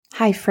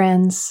Hi,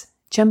 friends.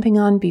 Jumping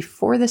on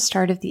before the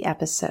start of the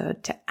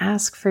episode to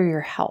ask for your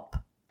help.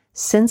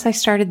 Since I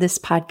started this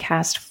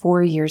podcast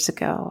 4 years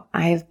ago,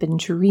 I have been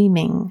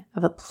dreaming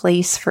of a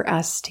place for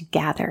us to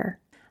gather,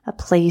 a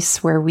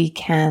place where we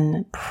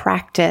can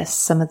practice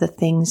some of the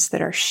things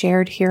that are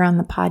shared here on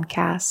the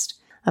podcast,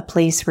 a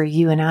place where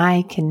you and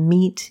I can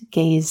meet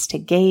gaze to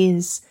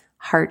gaze,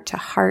 heart to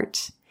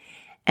heart,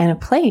 and a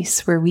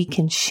place where we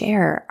can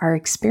share our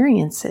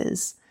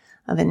experiences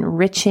of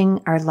enriching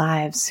our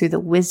lives through the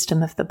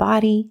wisdom of the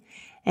body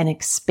and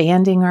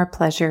expanding our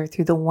pleasure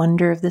through the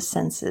wonder of the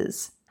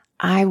senses.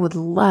 I would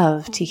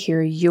love to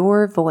hear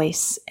your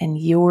voice and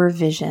your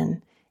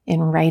vision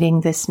in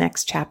writing this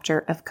next chapter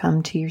of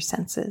Come to Your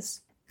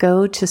Senses.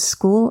 Go to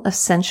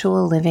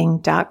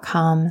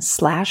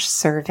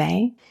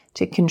schoolofsensualliving.com/survey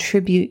to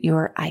contribute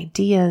your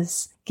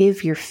ideas,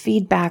 give your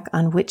feedback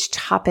on which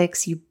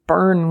topics you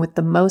burn with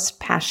the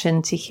most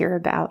passion to hear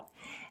about,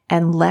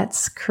 and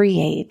let's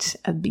create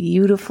a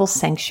beautiful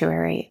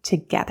sanctuary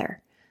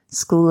together.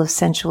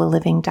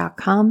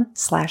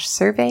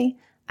 schoolofsensualliving.com/survey.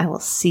 I will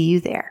see you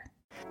there.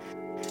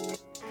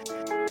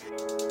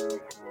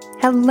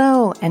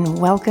 Hello,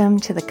 and welcome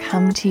to the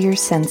Come to Your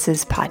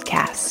Senses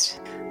podcast.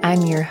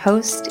 I'm your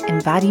host,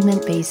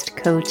 embodiment-based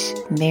coach,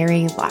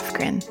 Mary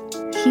Lofgren.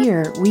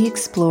 Here, we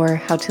explore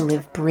how to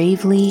live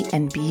bravely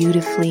and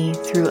beautifully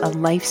through a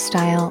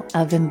lifestyle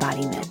of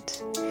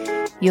embodiment.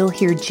 You'll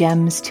hear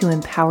gems to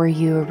empower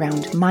you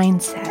around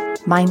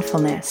mindset,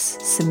 mindfulness,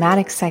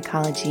 somatic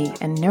psychology,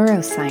 and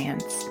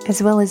neuroscience,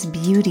 as well as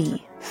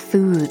beauty,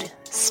 food,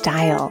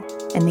 style,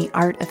 and the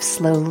art of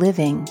slow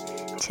living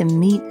to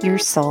meet your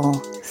soul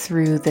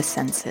through the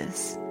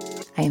senses.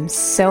 I am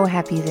so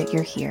happy that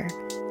you're here.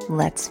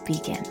 Let's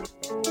begin.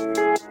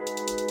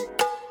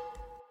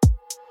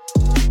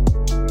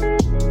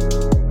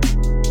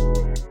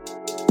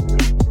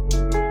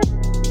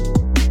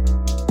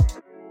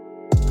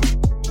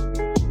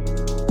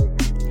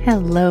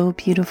 Hello,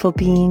 beautiful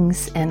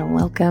beings, and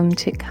welcome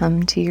to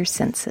Come to Your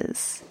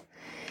Senses.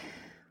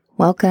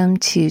 Welcome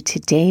to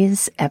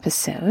today's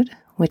episode,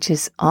 which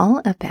is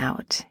all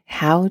about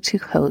how to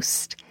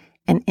host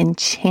an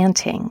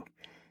enchanting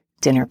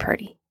dinner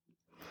party.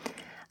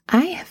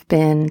 I have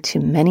been to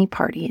many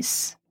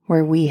parties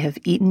where we have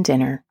eaten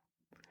dinner,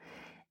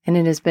 and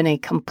it has been a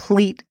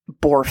complete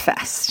bore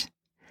fest.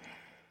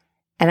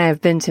 And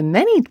I've been to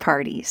many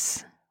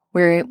parties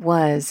where it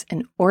was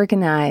an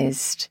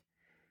organized,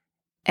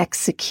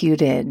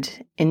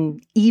 executed an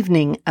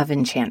evening of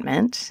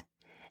enchantment,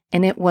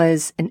 and it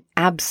was an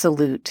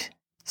absolute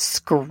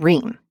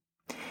scream.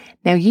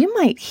 Now, you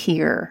might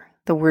hear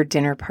the word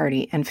dinner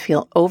party and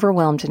feel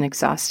overwhelmed and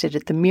exhausted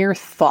at the mere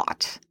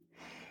thought.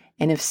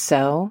 And if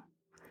so,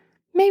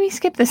 maybe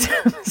skip this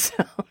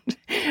episode.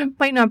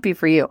 Might not be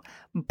for you.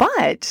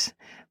 But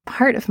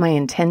part of my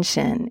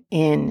intention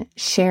in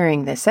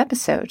sharing this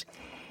episode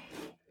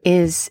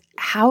is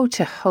how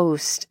to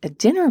host a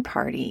dinner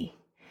party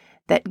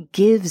that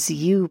gives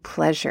you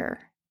pleasure,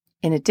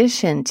 in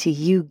addition to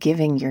you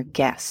giving your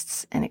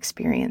guests an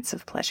experience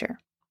of pleasure.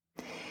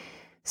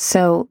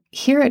 So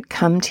here at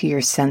Come to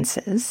Your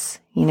Senses,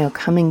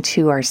 coming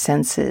to our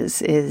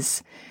senses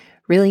is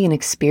really an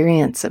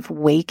experience of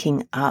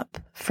waking up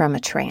from a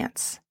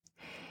trance.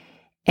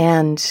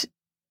 And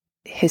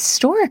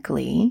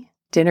historically,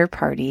 dinner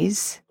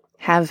parties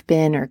have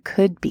been or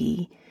could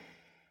be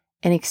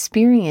an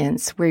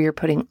experience where you're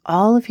putting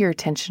all of your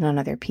attention on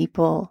other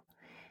people,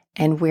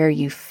 and where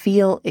you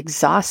feel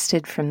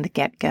exhausted from the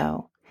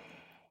get-go.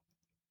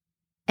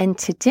 And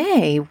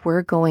today,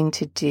 we're going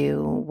to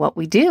do what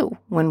we do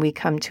when we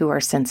come to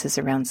our senses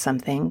around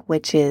something,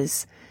 which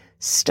is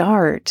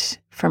start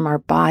from our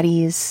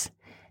bodies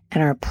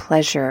and our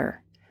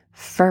pleasure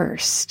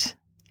first,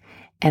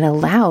 and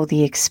allow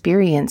the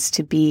experience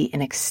to be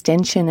an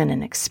extension and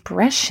an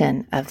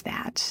expression of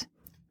that,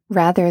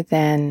 rather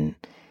than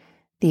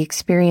the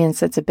experience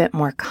that's a bit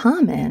more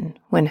common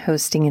when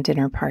hosting a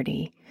dinner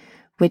party,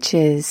 which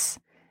is,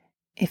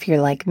 if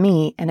you're like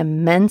me, an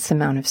immense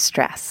amount of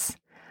stress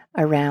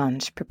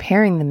around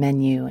preparing the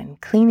menu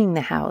and cleaning the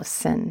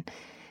house and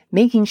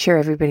making sure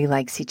everybody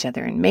likes each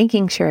other and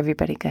making sure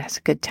everybody has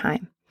a good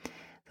time.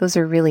 Those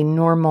are really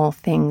normal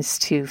things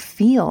to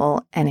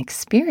feel and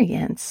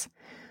experience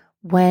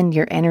when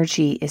your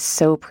energy is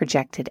so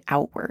projected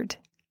outward.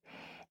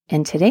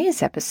 And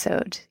today's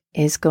episode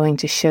is going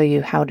to show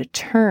you how to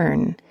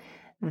turn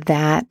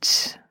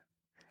that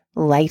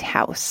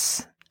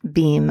lighthouse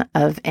beam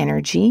of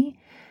energy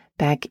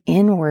back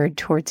inward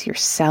towards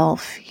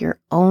yourself, your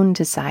own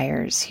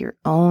desires, your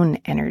own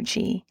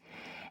energy,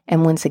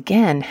 and once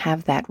again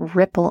have that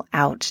ripple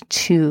out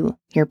to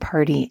your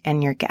party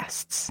and your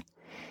guests.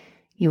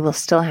 You will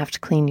still have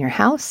to clean your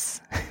house.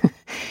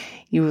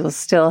 You will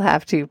still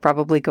have to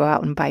probably go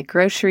out and buy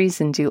groceries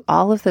and do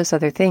all of those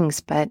other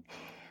things, but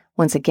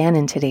once again,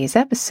 in today's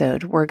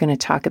episode, we're going to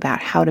talk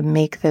about how to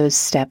make those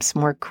steps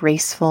more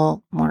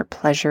graceful, more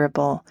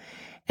pleasurable,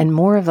 and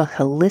more of a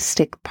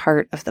holistic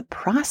part of the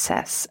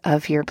process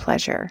of your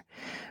pleasure,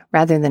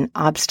 rather than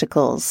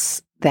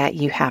obstacles that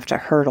you have to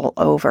hurdle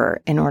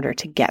over in order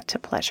to get to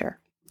pleasure.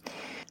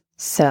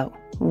 So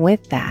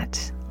with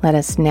that, let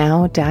us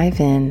now dive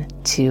in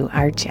to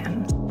our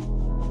gem.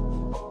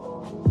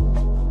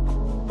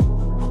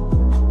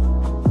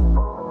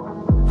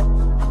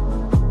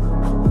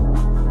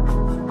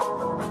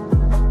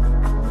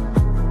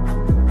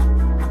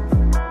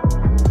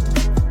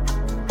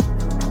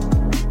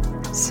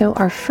 So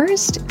our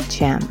first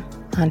gem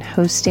on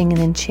hosting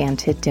an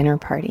enchanted dinner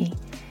party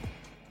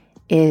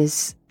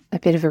is a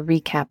bit of a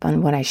recap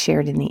on what I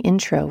shared in the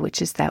intro,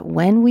 which is that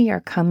when we are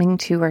coming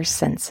to our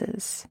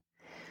senses,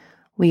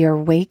 we are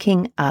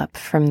waking up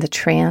from the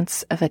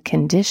trance of a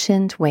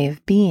conditioned way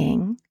of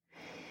being,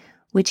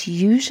 which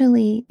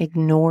usually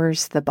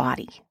ignores the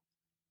body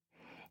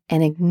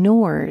and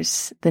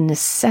ignores the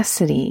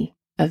necessity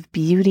of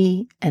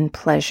beauty and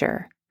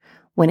pleasure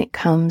when it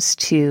comes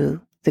to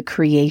the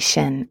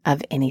creation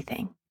of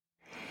anything.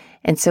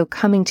 And so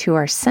coming to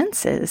our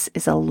senses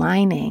is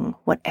aligning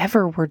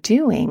whatever we're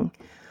doing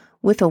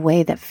with a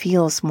way that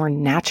feels more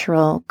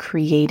natural,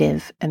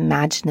 creative,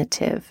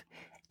 imaginative,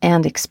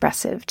 and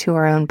expressive to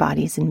our own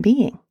bodies and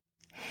being.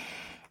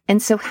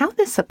 And so how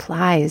this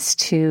applies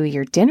to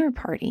your dinner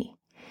party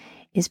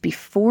is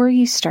before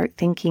you start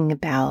thinking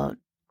about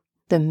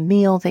the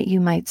meal that you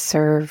might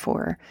serve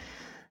or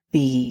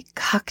the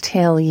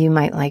cocktail you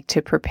might like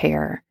to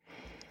prepare,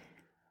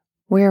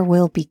 where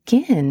we'll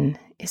begin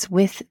is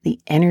with the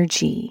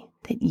energy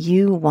that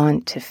you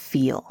want to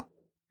feel.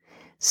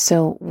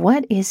 So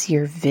what is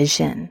your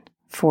vision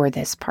for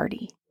this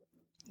party?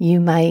 You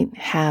might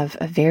have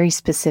a very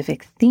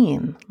specific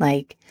theme,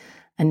 like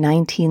a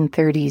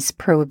 1930s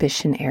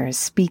Prohibition-era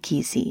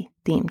speakeasy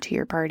theme to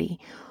your party.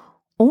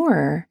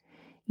 Or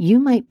you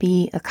might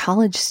be a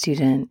college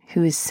student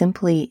who is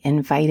simply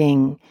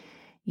inviting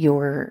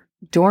your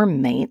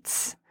dorm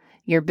mates,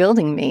 your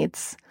building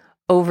mates,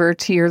 over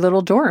to your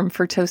little dorm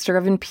for toaster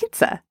oven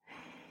pizza.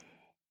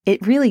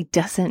 It really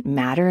doesn't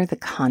matter the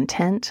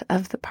content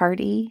of the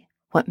party.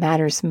 What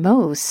matters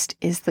most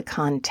is the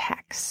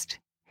context.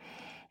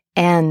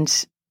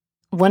 And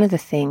one of the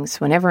things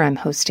whenever I'm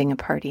hosting a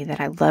party that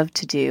I love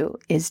to do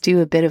is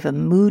do a bit of a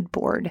mood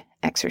board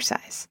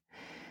exercise.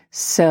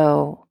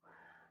 So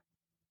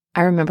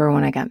I remember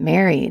when I got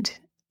married,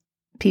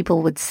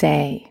 people would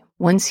say,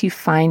 once you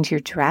find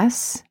your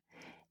dress,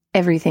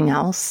 everything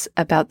else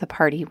about the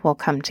party will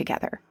come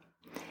together.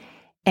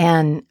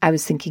 And I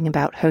was thinking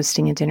about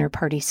hosting a dinner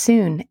party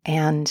soon.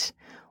 And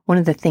one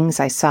of the things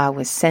I saw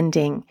was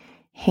sending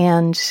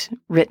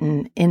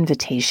handwritten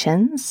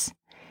invitations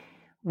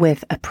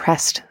with a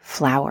pressed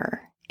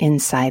flower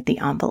inside the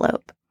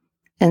envelope.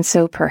 And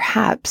so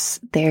perhaps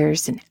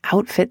there's an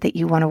outfit that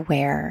you want to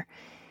wear,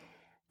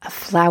 a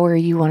flower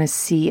you want to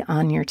see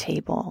on your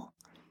table,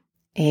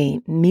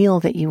 a meal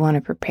that you want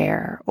to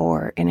prepare,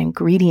 or an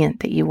ingredient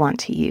that you want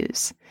to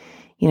use.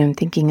 I'm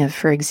thinking of,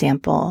 for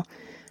example,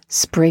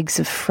 sprigs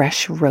of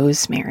fresh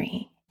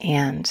rosemary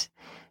and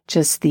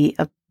just the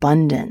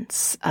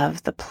abundance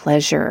of the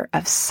pleasure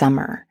of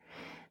summer.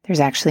 There's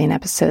actually an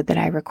episode that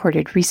I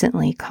recorded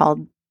recently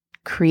called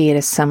Create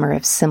a Summer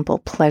of Simple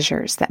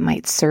Pleasures that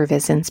might serve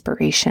as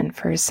inspiration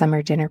for a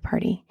summer dinner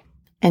party.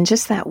 And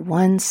just that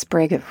one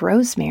sprig of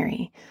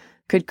rosemary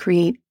could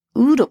create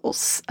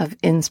oodles of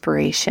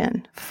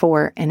inspiration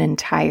for an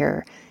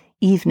entire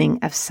evening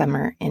of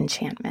summer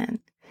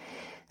enchantment.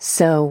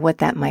 So what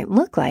that might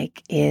look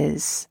like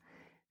is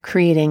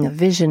creating a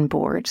vision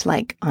board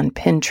like on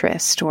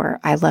Pinterest, or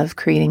I love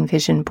creating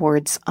vision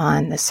boards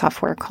on the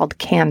software called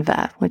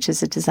Canva, which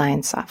is a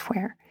design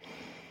software.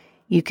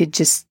 You could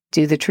just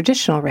do the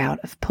traditional route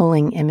of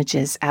pulling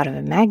images out of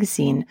a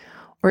magazine,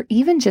 or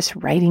even just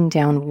writing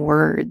down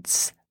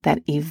words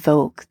that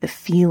evoke the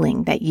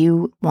feeling that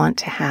you want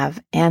to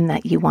have and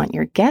that you want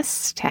your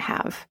guests to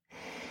have,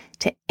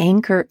 to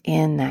anchor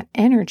in that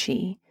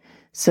energy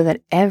so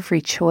that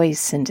every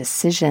choice and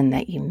decision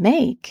that you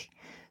make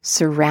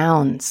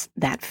surrounds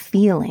that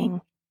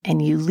feeling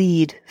and you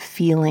lead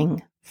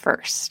feeling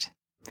first.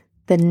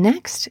 The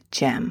next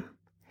gem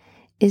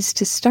is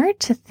to start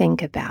to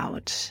think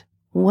about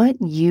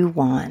what you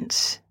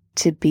want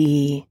to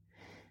be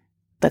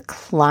the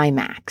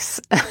climax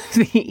of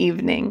the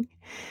evening.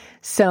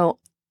 So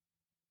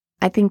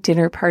I think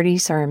dinner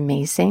parties are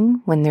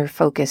amazing when they're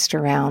focused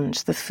around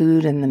the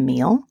food and the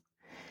meal.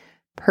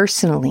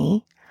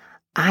 Personally,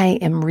 I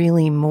am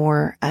really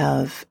more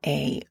of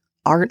a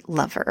art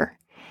lover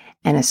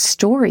and a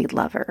story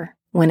lover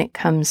when it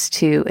comes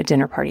to a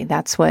dinner party.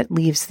 That's what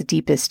leaves the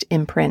deepest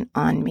imprint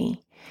on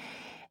me.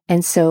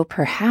 And so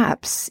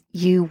perhaps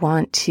you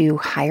want to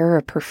hire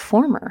a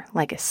performer,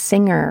 like a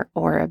singer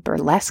or a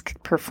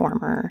burlesque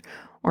performer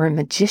or a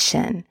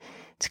magician,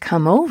 to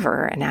come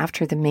over, and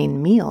after the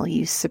main meal,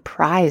 you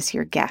surprise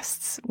your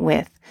guests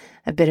with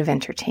a bit of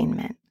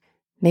entertainment.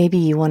 Maybe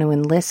you want to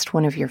enlist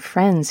one of your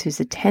friends who's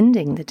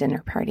attending the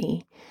dinner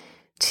party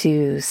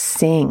to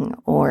sing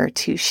or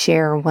to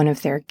share one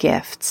of their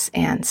gifts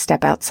and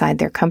step outside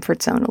their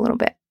comfort zone a little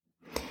bit.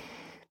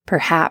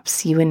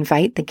 Perhaps you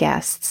invite the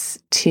guests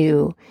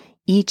to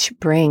each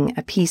bring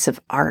a piece of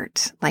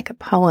art, like a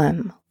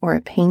poem or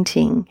a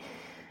painting,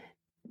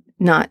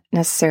 not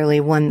necessarily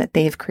one that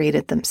they've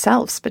created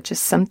themselves, but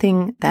just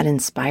something that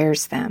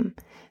inspires them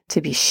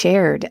to be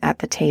shared at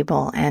the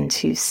table and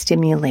to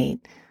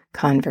stimulate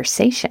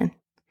conversation.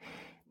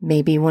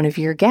 Maybe one of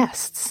your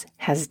guests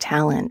has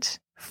talent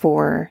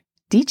for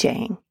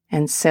DJing,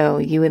 and so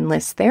you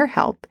enlist their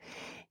help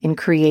in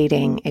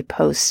creating a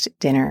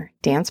post-dinner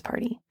dance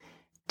party.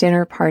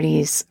 Dinner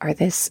parties are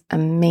this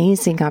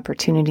amazing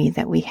opportunity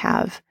that we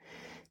have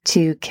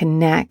to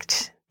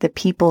connect the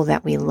people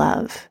that we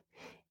love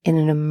in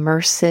an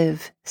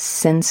immersive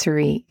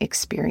sensory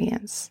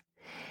experience.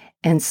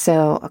 And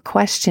so a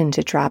question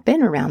to drop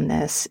in around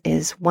this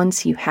is,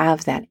 once you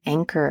have that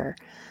anchor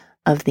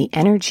of the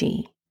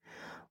energy,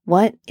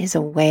 what is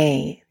a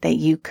way that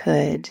you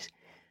could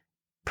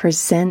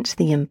present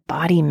the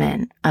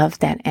embodiment of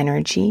that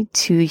energy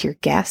to your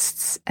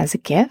guests as a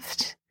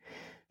gift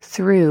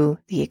through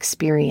the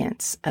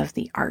experience of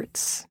the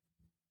arts?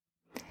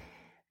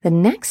 The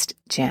next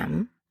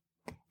gem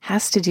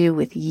has to do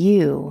with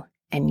you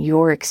and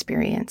your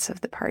experience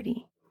of the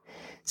party.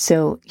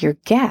 So your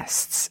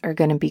guests are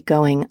going to be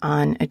going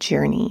on a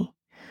journey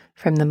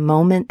from the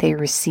moment they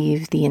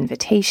receive the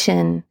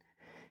invitation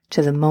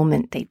to the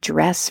moment they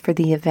dress for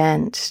the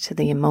event, to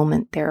the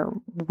moment they're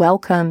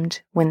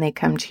welcomed when they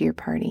come to your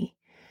party.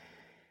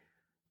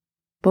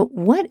 But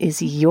what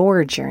is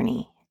your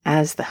journey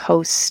as the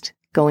host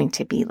going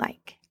to be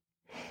like?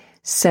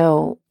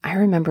 So I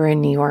remember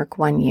in New York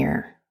one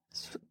year,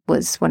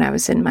 was when I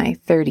was in my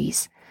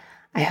 30s,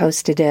 I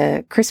hosted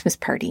a Christmas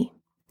party.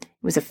 It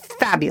was a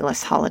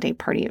fabulous holiday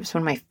party. It was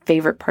one of my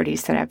favorite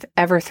parties that I've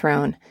ever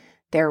thrown.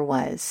 There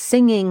was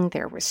singing,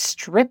 there was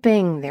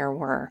stripping, there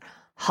were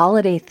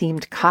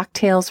holiday-themed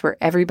cocktails where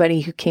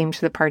everybody who came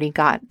to the party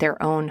got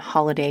their own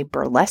holiday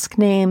burlesque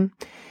name.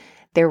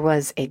 There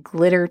was a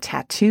glitter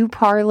tattoo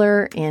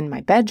parlor in my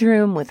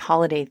bedroom with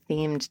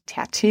holiday-themed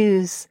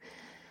tattoos.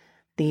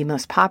 The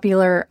most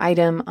popular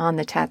item on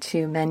the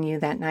tattoo menu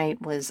that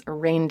night was a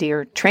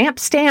reindeer tramp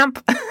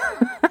stamp.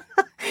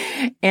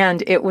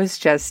 And it was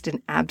just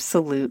an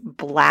absolute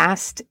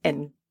blast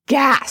and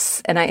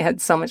gas. And I had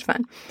so much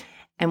fun.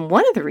 And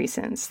one of the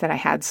reasons that I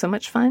had so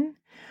much fun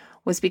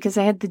was because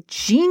I had the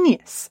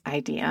genius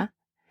idea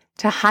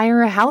to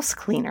hire a house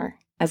cleaner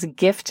as a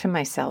gift to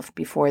myself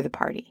before the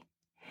party.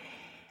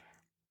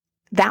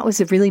 That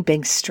was a really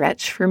big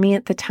stretch for me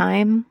at the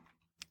time.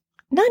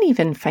 Not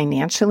even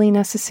financially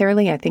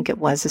necessarily. I think it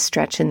was a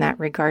stretch in that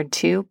regard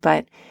too,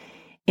 but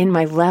in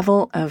my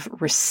level of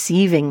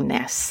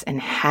receivingness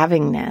and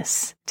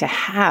havingness, to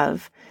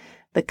have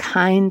the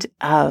kind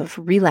of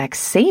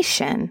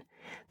relaxation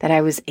that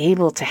I was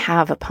able to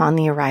have upon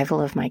the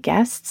arrival of my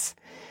guests,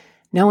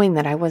 knowing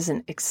that I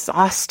wasn't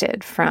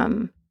exhausted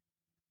from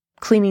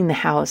cleaning the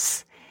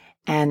house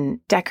and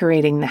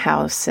decorating the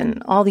house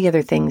and all the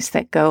other things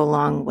that go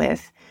along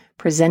with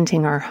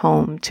presenting our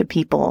home to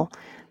people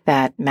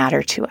that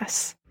matter to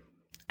us.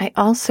 I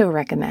also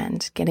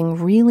recommend getting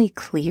really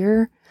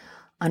clear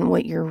on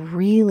what you're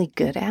really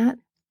good at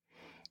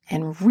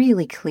and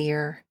really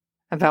clear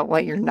about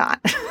what you're not.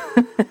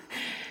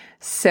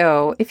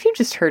 So if you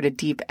just heard a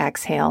deep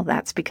exhale,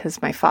 that's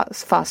because my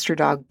foster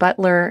dog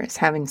Butler is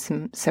having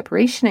some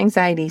separation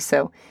anxiety.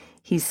 So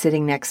he's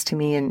sitting next to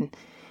me and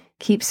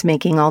keeps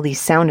making all these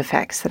sound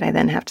effects that I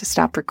then have to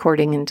stop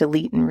recording and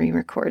delete and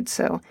re-record.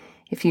 So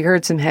if you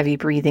heard some heavy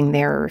breathing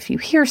there, or if you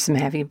hear some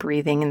heavy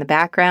breathing in the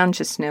background,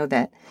 just know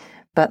that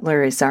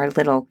Butler is our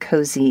little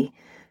cozy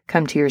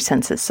come to your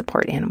senses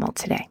support animal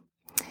today.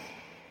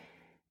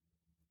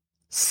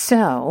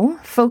 So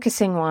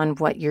focusing on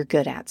what you're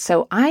good at.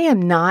 So I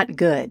am not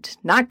good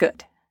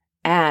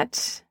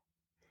at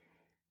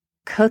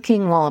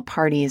cooking while a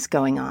party is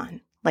going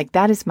on. Like,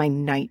 that is my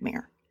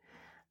nightmare.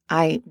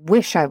 I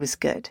wish I was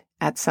good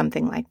at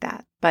something like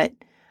that. But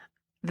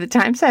the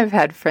times I've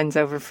had friends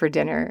over for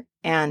dinner,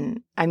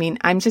 and I mean,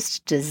 I'm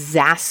just a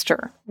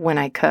disaster when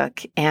I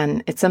cook.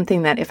 And it's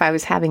something that if I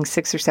was having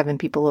 6 or 7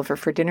 people over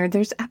for dinner,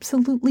 there's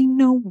absolutely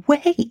no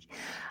way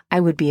I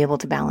would be able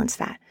to balance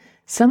that.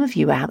 Some of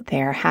you out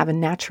there have a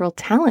natural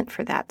talent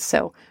for that,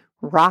 so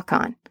rock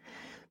on.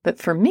 But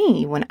for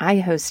me, when I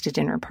host a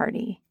dinner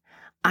party,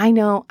 I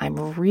know I'm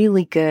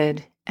really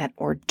good at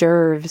hors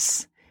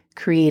d'oeuvres,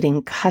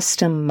 creating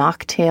custom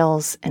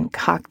mocktails and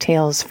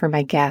cocktails for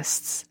my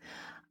guests.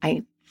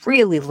 I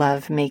really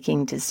love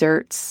making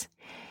desserts.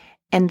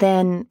 And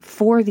then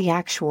for the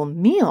actual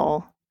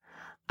meal,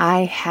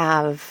 I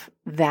have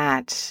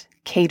that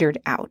catered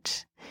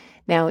out.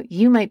 Now,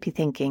 you might be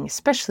thinking,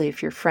 especially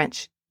if you're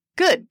French,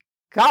 good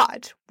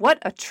God, what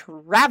a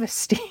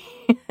travesty.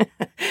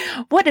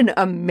 What an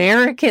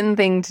American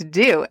thing to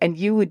do. And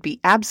you would be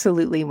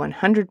absolutely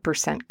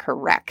 100%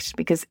 correct,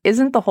 because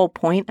isn't the whole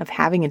point of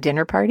having a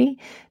dinner party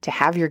to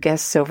have your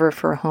guests over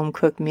for a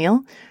home-cooked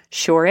meal?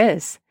 Sure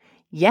is.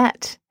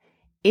 Yet,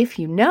 if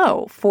you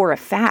know for a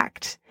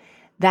fact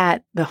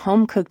that the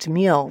home-cooked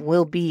meal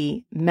will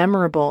be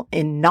memorable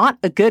in not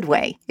a good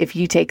way if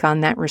you take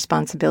on that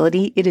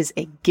responsibility. It is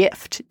a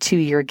gift to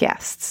your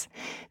guests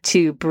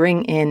to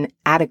bring in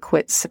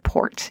adequate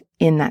support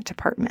in that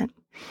department.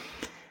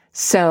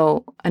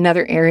 So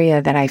another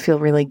area that I feel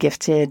really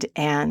gifted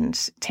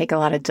and take a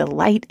lot of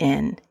delight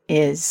in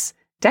is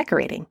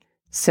decorating.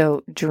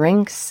 So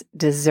drinks,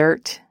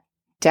 dessert,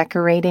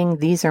 decorating,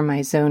 these are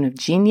my zone of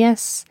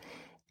genius.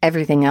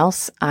 Everything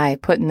else I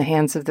put in the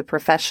hands of the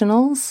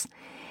professionals,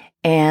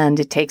 and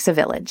it takes a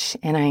village.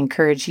 And I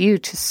encourage you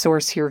to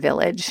source your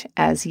village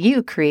as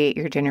you create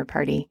your dinner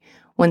party,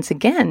 once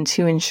again,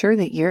 to ensure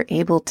that you're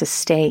able to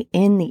stay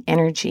in the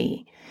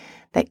energy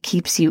that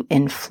keeps you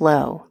in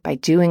flow by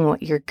doing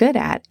what you're good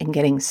at and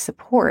getting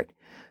support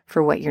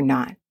for what you're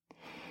not.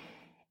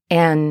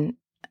 And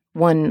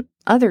one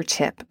other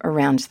tip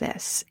around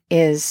this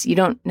is you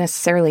don't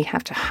necessarily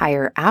have to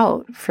hire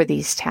out for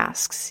these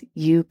tasks.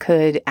 You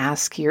could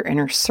ask your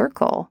inner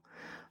circle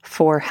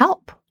for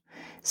help.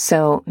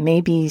 So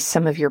maybe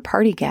some of your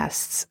party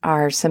guests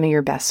are some of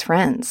your best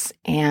friends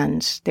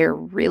and they're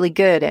really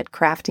good at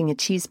crafting a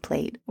cheese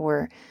plate,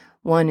 or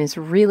one is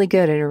really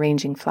good at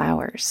arranging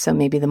flowers. So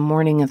maybe the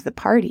morning of the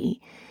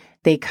party,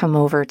 they come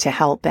over to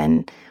help.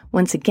 And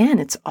once again,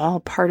 it's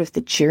all part of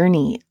the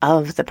journey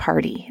of the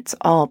party. It's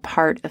all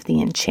part of the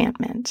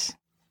enchantment.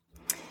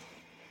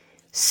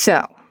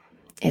 So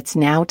it's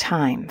now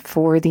time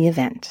for the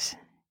event.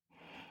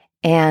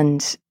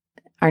 And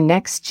our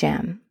next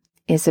gem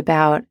is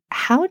about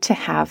how to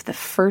have the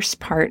first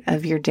part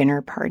of your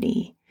dinner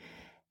party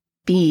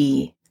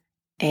be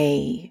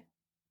a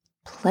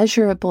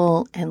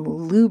pleasurable and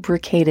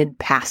lubricated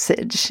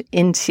passage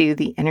into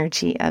the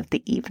energy of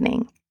the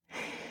evening.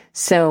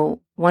 So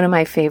one of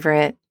my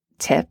favorite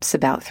tips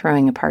about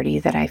throwing a party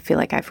that I feel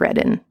like I've read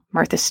in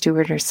Martha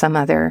Stewart or some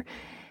other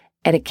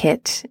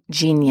etiquette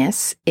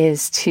genius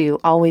is to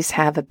always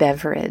have a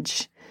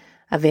beverage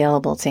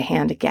available to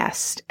hand a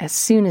guest as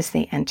soon as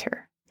they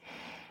enter.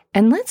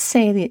 And let's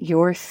say that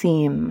your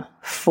theme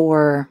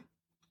for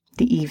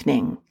the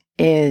evening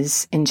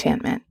is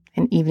enchantment,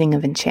 an evening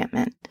of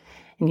enchantment,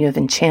 and you have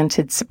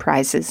enchanted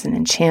surprises and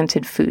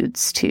enchanted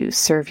foods to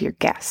serve your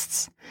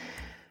guests.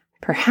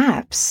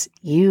 Perhaps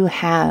you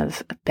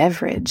have a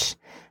beverage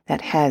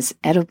that has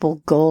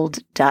edible gold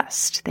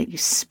dust that you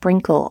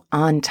sprinkle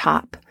on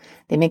top.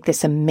 They make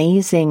this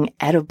amazing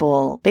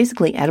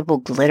basically edible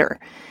glitter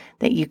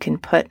that you can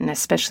put, and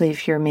especially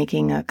if you're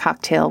making a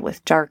cocktail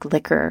with dark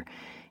liquor,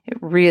 it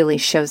really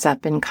shows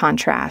up in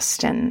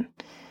contrast. And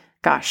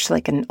gosh,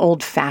 like an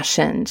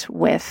old-fashioned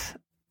with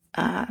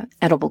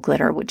edible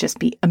glitter would just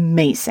be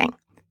amazing.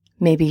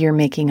 Maybe you're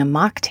making a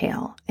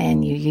mocktail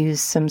and you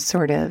use some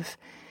sort of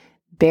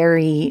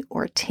berry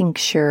or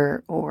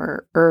tincture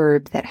or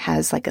herb that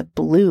has like a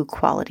blue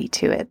quality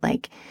to it.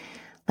 Like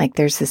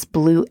there's this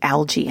blue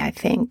algae, I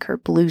think, or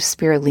blue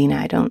spirulina.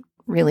 I don't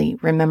really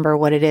remember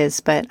what it is,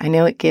 but I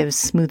know it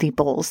gives smoothie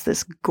bowls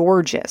this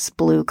gorgeous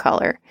blue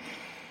color.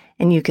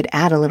 And you could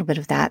add a little bit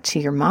of that to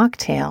your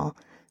mocktail,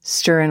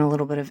 stir in a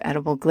little bit of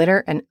edible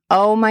glitter, and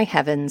oh my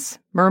heavens,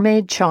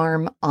 mermaid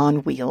charm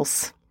on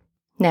wheels.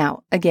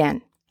 Now,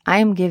 again, I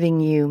am giving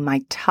you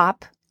my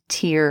top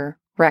tier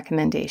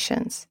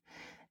recommendations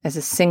as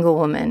a single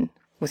woman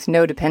with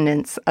no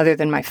dependents other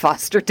than my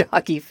foster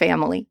doggy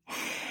family.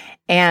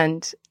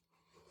 And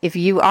if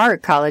you are a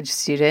college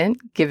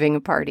student giving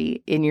a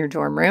party in your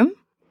dorm room,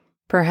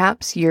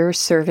 perhaps you're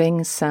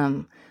serving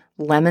some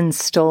lemon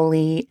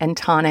stoli and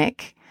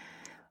tonic,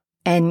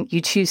 and you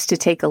choose to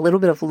take a little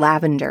bit of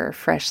lavender,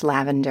 fresh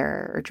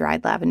lavender or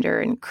dried lavender,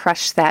 and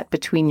crush that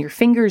between your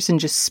fingers and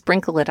just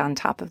sprinkle it on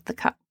top of the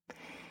cup.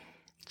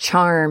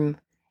 Charm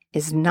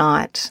is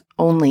not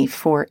only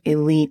for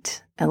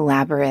elite,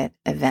 elaborate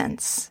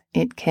events.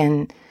 It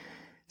can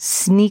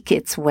sneak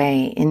its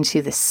way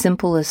into the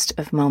simplest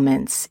of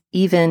moments,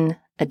 even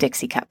a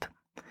Dixie cup.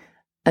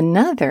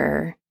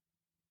 Another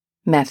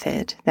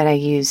method that I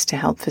use to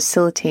help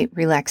facilitate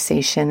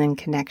relaxation and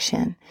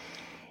connection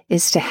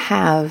is to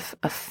have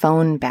a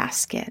phone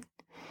basket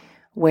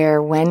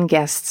where when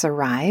guests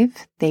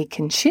arrive, they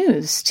can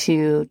choose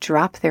to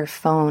drop their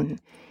phone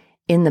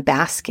in the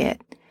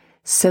basket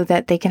so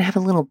that they can have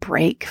a little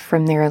break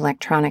from their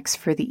electronics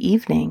for the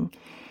evening.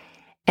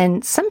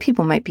 And some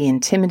people might be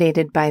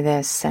intimidated by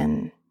this,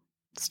 and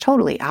it's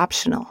totally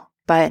optional.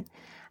 But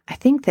I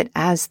think that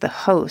as the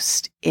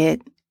host,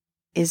 it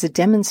is a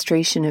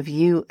demonstration of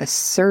you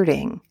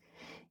asserting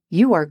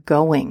you are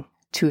going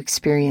to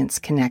experience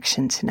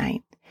connection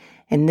tonight.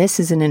 And this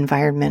is an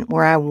environment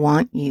where I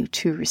want you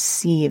to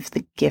receive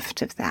the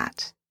gift of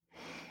that.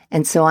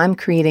 And so I'm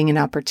creating an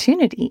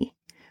opportunity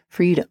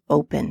for you to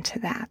open to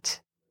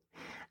that.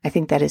 I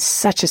think that is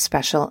such a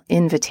special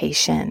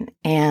invitation.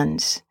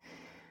 And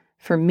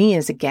for me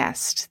as a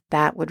guest,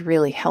 that would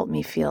really help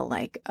me feel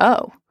like,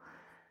 oh,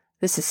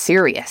 this is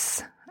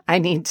serious. I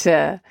need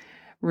to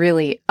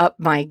really up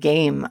my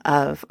game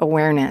of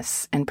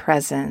awareness and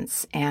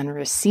presence and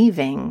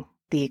receiving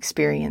the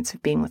experience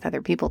of being with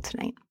other people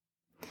tonight.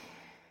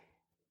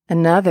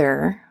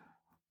 Another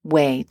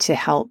way to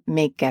help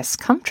make guests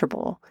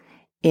comfortable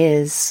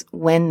is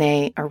when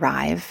they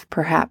arrive,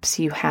 perhaps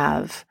you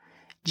have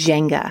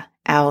Jenga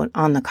out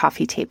on the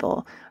coffee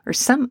table or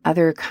some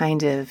other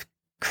kind of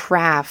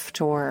craft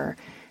or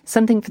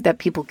something that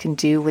people can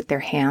do with their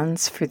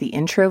hands for the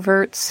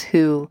introverts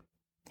who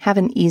have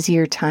an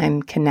easier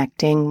time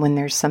connecting when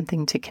there's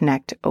something to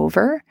connect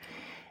over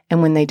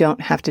and when they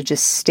don't have to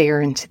just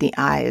stare into the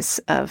eyes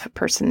of a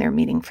person they're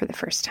meeting for the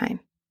first time.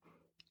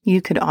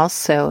 You could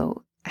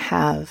also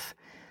have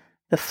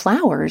the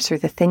flowers or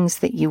the things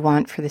that you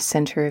want for the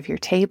center of your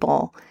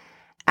table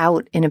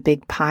out in a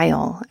big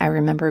pile. I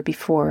remember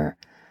before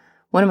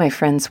one of my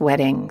friend's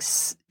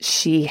weddings,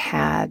 she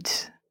had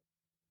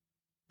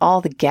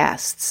all the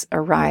guests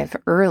arrive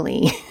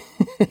early.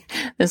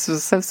 This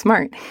was so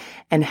smart,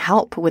 and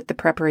help with the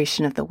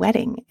preparation of the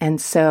wedding. And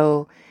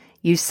so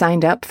you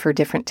signed up for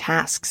different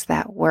tasks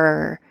that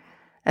were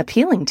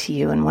appealing to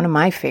you. And one of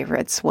my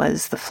favorites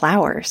was the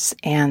flowers.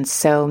 And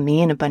so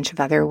me and a bunch of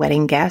other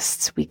wedding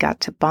guests, we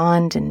got to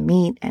bond and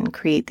meet and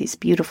create these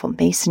beautiful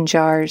mason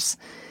jars,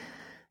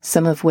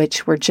 some of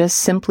which were just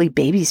simply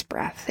baby's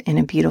breath in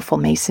a beautiful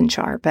mason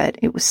jar. But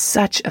it was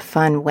such a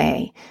fun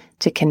way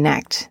to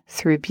connect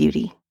through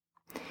beauty.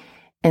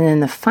 And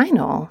then the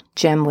final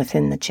gem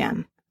within the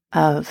gem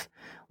of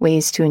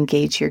ways to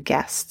engage your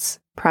guests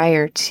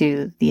prior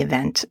to the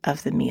event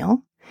of the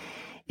meal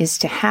is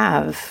to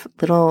have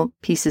little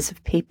pieces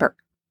of paper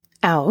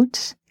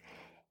out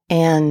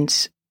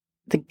and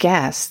the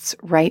guests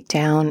write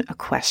down a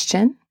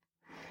question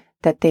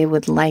that they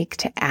would like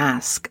to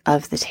ask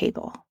of the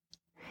table,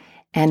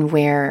 and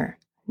where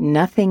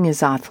nothing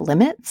is off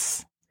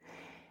limits.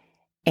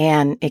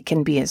 And it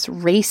can be as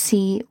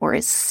racy or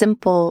as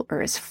simple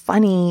or as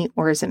funny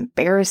or as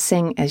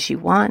embarrassing as you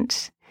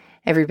want.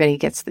 Everybody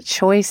gets the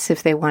choice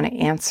if they want to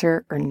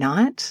answer or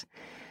not.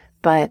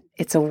 But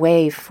it's a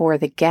way for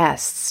the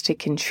guests to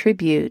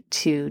contribute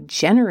to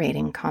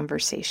generating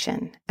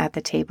conversation at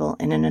the table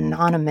in an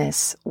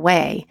anonymous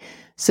way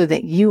so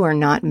that you are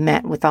not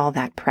met with all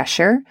that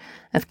pressure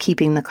of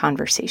keeping the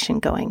conversation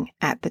going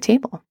at the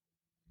table.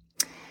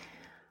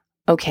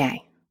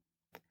 Okay.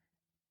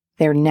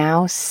 They're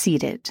now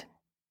seated.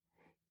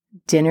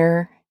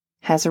 Dinner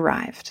has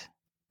arrived.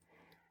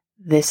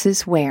 This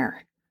is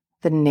where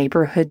the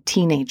neighborhood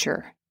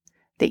teenager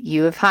that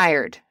you have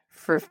hired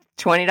for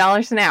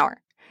 $20 an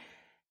hour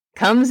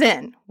comes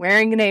in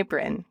wearing an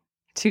apron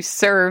to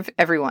serve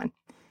everyone.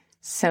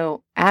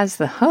 So as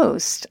the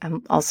host,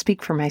 I'll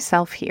speak for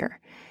myself here.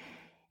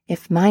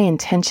 If my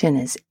intention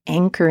is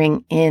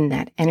anchoring in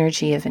that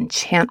energy of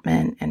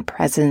enchantment and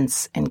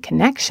presence and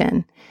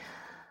connection,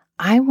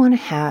 I want to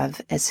have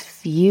as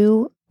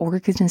few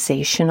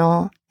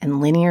organizational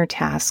and linear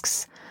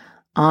tasks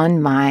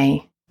on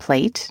my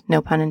plate,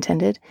 no pun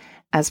intended,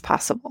 as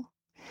possible.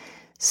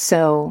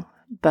 So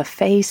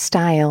buffet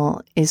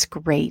style is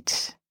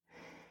great.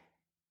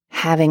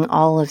 Having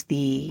all of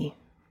the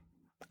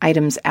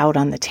items out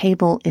on the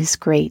table is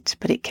great,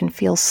 but it can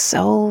feel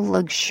so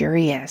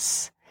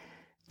luxurious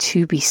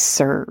to be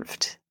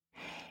served.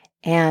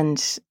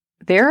 And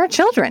there are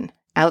children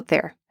out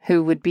there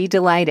who would be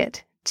delighted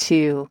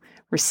to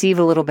receive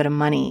a little bit of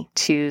money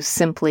to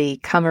simply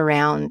come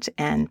around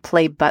and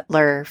play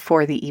butler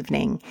for the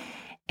evening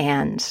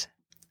and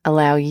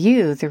allow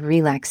you the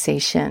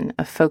relaxation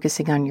of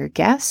focusing on your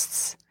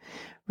guests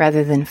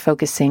rather than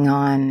focusing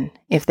on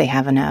if they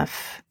have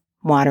enough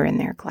water in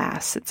their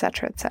glass,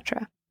 etc.,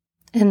 etc.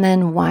 And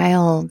then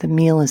while the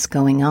meal is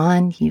going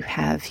on, you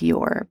have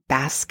your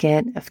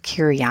basket of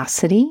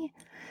curiosity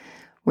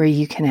where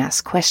you can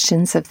ask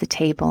questions of the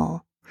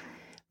table.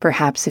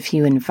 Perhaps if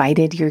you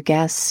invited your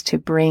guests to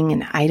bring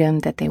an item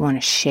that they want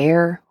to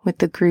share with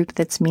the group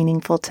that's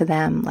meaningful to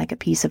them, like a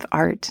piece of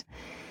art,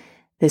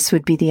 this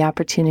would be the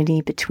opportunity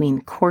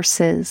between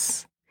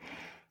courses.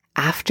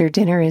 After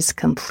dinner is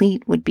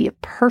complete would be a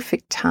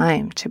perfect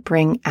time to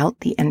bring out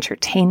the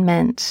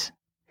entertainment.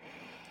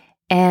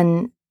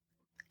 And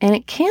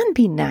it can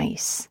be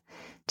nice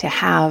to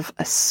have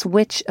a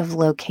switch of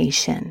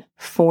location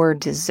for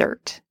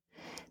dessert,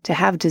 to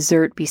have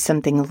dessert be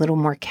something a little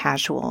more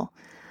casual.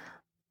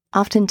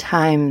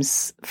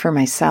 Oftentimes, for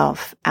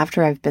myself,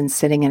 after I've been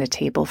sitting at a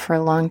table for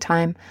a long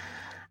time,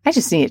 I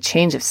just need a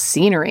change of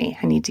scenery.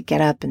 I need to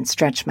get up and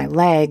stretch my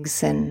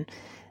legs, and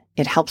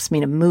it helps me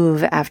to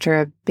move after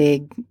a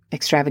big,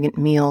 extravagant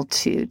meal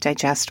to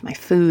digest my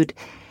food.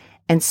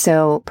 And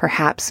so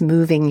perhaps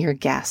moving your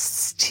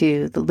guests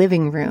to the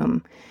living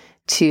room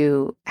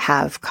to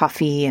have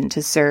coffee and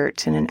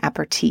dessert and an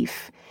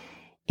aperitif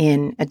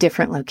in a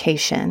different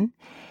location.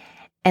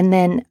 And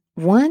then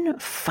one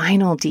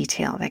final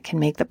detail that can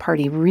make the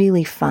party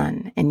really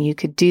fun, and you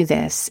could do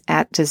this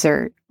at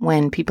dessert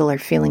when people are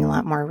feeling a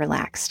lot more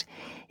relaxed,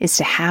 is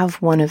to have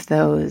one of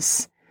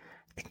those,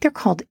 I think they're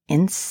called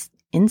Instax.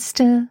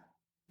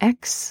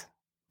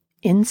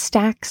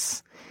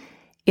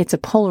 It's a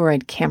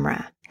Polaroid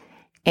camera,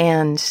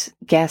 and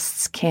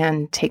guests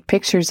can take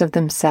pictures of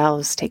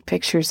themselves, take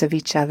pictures of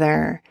each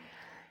other.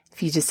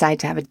 If you decide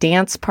to have a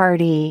dance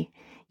party,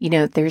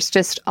 there's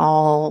just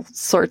all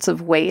sorts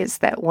of ways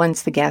that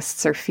once the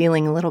guests are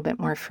feeling a little bit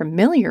more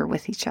familiar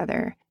with each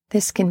other,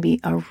 this can be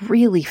a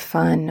really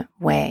fun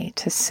way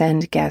to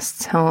send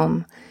guests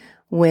home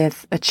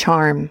with a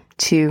charm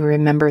to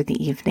remember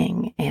the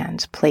evening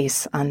and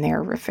place on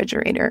their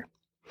refrigerator.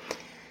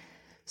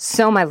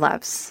 So, my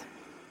loves,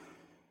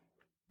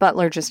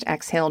 Butler just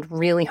exhaled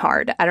really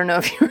hard. I don't know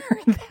if you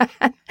heard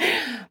that,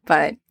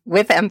 but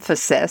with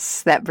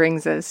emphasis, that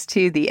brings us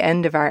to the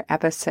end of our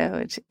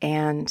episode.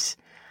 And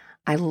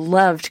I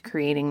loved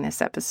creating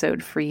this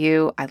episode for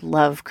you. I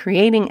love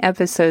creating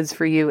episodes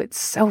for you. It's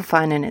so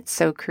fun and it's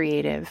so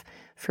creative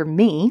for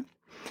me.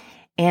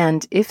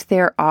 And if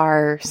there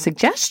are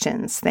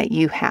suggestions that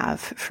you have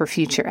for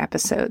future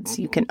episodes,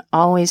 you can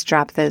always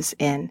drop those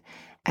in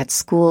at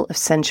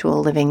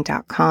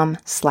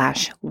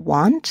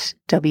schoolofsensualliving.com/want,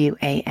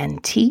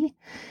 WANT.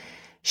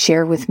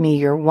 Share with me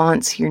your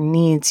wants, your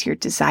needs, your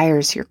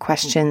desires, your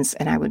questions,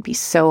 and I would be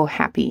so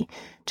happy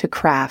to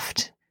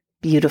craft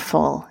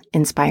beautiful,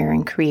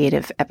 inspiring,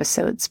 creative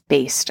episodes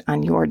based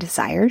on your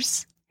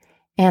desires.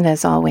 And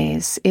as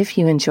always, if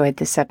you enjoyed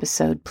this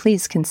episode,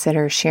 please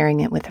consider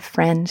sharing it with a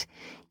friend.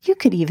 You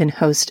could even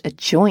host a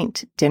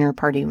joint dinner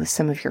party with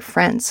some of your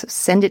friends. So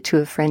send it to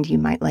a friend you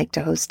might like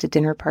to host a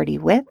dinner party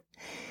with.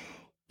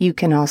 You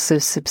can also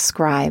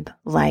subscribe,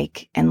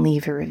 like, and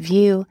leave a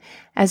review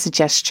as a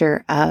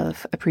gesture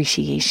of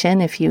appreciation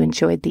if you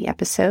enjoyed the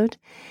episode.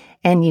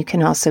 And you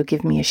can also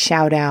give me a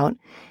shout out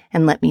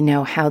and let me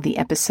know how the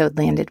episode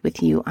landed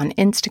with you on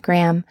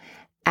Instagram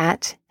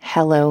at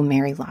Hello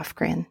Mary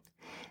Lofgren.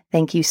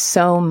 Thank you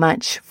so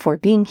much for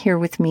being here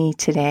with me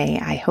today.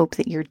 I hope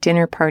that your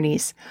dinner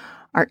parties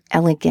are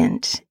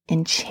elegant,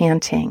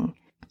 enchanting,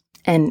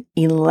 and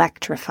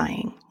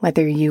electrifying,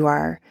 whether you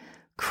are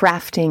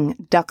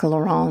crafting duck à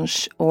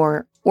l'orange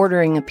or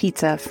ordering a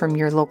pizza from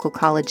your local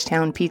college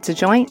town pizza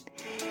joint.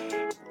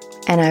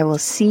 And I will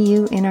see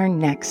you in our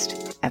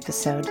next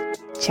episode.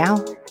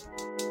 Ciao.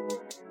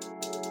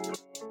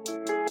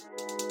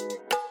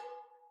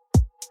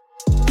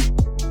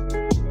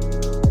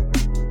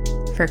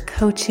 For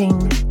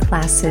coaching,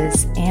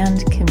 classes,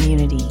 and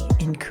community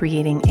in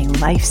creating a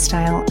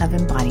lifestyle of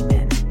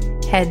embodiment,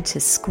 head to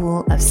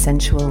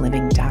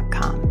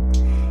schoolofsensualliving.com.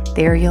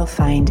 There you'll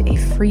find a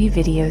free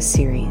video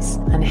series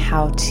on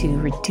how to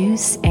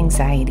reduce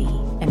anxiety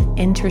and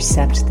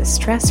intercept the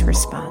stress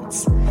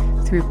response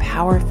through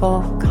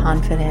powerful,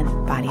 confident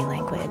body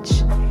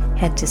language.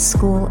 Head to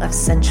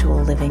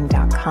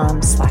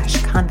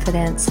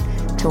schoolofsensualliving.com/confidence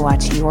to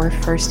watch your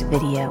first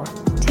video